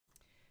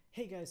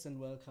Hey guys, and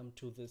welcome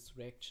to this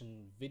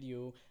reaction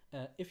video.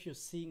 If you're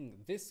seeing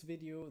this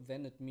video,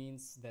 then it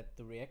means that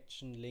the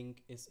reaction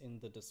link is in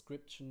the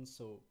description.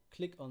 So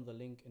click on the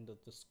link in the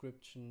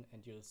description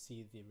and you'll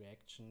see the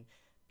reaction,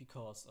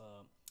 because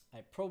I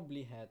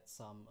probably had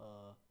some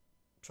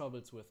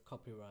troubles with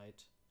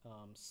copyright.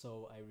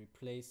 So I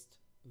replaced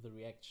the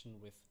reaction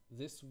with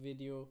this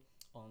video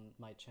on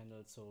my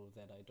channel so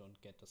that I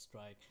don't get a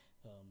strike.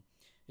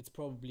 It's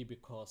probably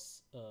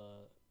because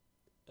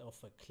of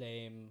a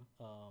claim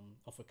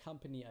of a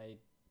company I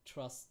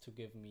trust to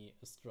give me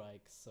a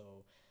strike.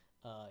 So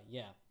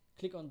yeah,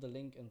 click on the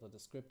link in the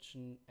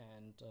description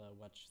and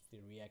watch the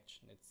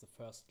reaction. It's the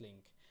first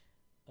link.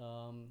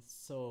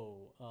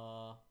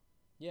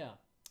 Yeah,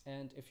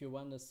 and if you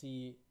want to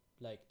see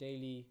like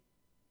daily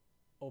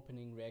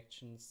opening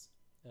reactions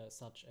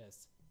such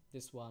as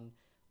this one,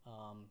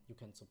 you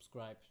can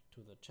subscribe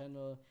to the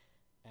channel,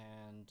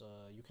 and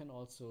you can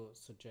also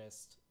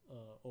suggest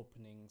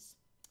openings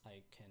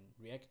I can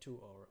react to,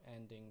 or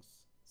endings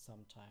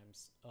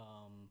sometimes.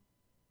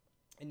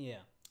 And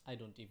yeah, I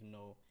don't even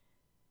know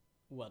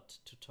what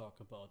to talk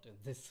about in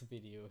this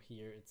video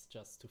here. It's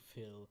just to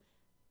fill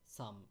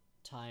some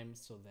time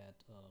so that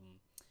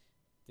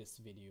this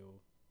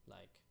video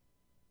like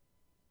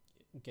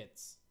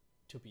gets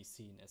to be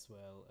seen as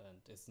well and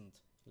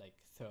isn't like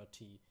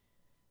 30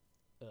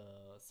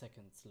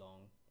 seconds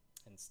long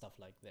and stuff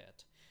like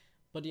that.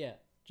 But yeah,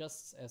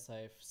 just as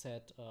I've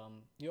said,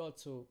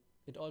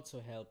 it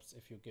also helps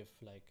if you give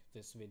like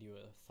this video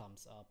a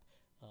thumbs up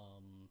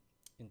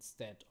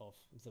instead of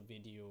the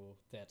video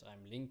that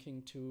I'm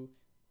linking to,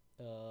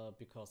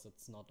 because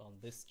it's not on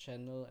this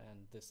channel, and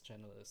this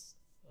channel is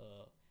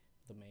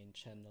the main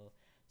channel.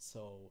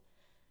 So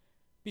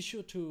be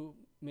sure to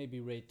maybe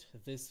rate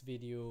this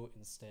video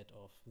instead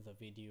of the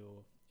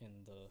video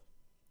in the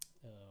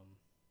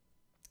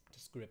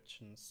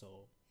description.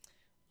 So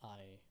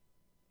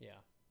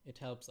it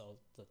helps out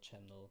the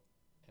channel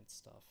and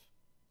stuff.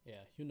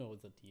 Yeah, you know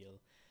the deal.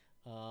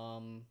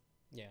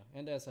 Yeah,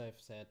 and as I've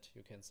said,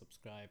 you can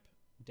subscribe.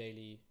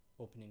 Daily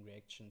opening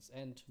reactions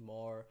and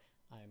more.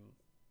 I'm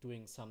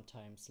doing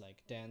sometimes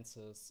like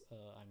dances.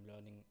 I'm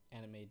learning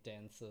anime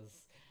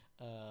dances,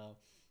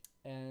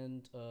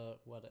 and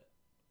what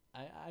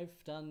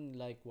I've done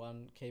like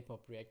one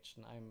K-pop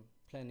reaction. I'm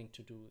planning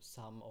to do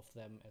some of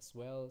them as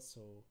well,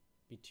 so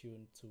be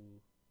tuned to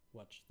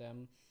watch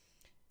them.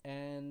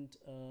 And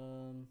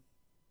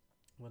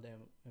what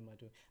am I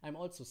doing? I'm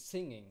also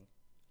singing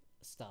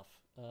stuff.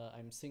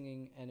 I'm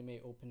singing anime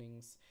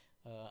openings.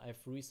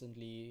 I've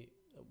recently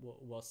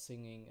was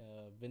singing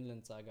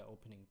Vinland Saga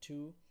opening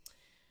 2.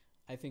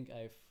 I think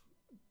I've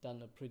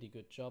done a pretty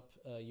good job.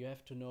 You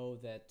have to know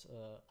that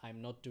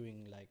I'm not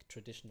doing like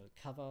traditional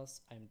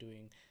covers. I'm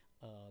doing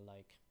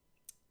like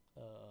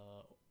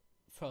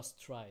first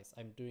tries.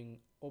 I'm doing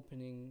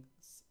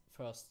openings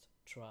first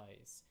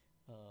tries.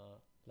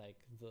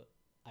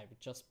 I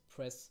would just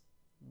press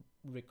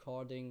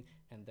recording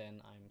and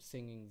then I'm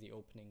singing the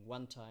opening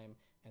one time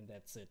and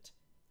that's it.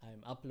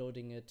 I'm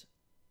uploading it.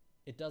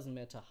 It doesn't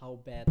matter how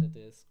bad it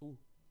is. Ooh,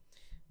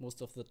 most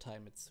of the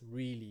time it's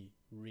really,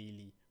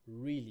 really,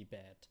 really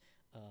bad.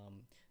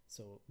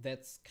 So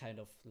that's kind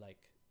of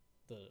like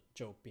the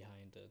joke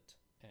behind it,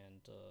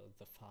 and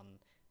the fun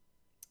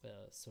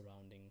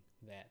surrounding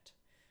that.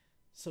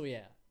 So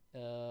yeah,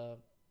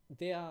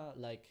 they are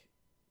like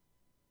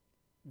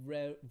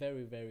very,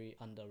 very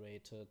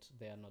underrated.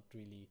 They are not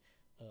really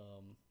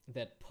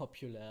that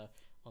popular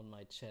on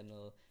my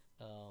channel,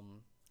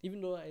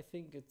 even though I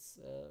think it's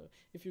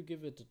if you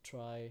give it a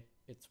try,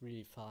 it's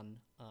really fun.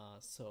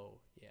 So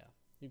yeah,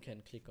 you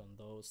can click on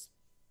those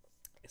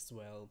as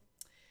well.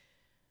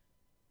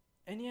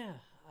 And yeah,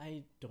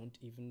 I don't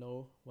even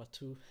know what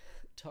to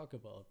talk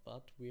about,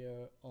 but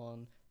we're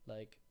on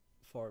like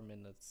 4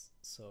 minutes,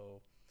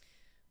 so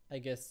I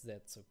guess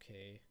that's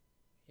okay.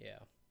 Yeah,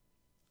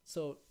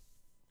 so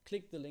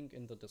click the link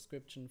in the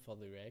description for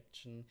the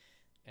reaction,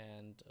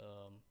 and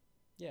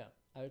yeah,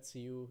 I'll see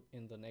you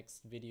in the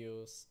next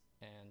videos,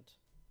 and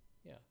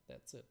yeah,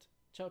 that's it.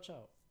 Ciao,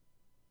 ciao.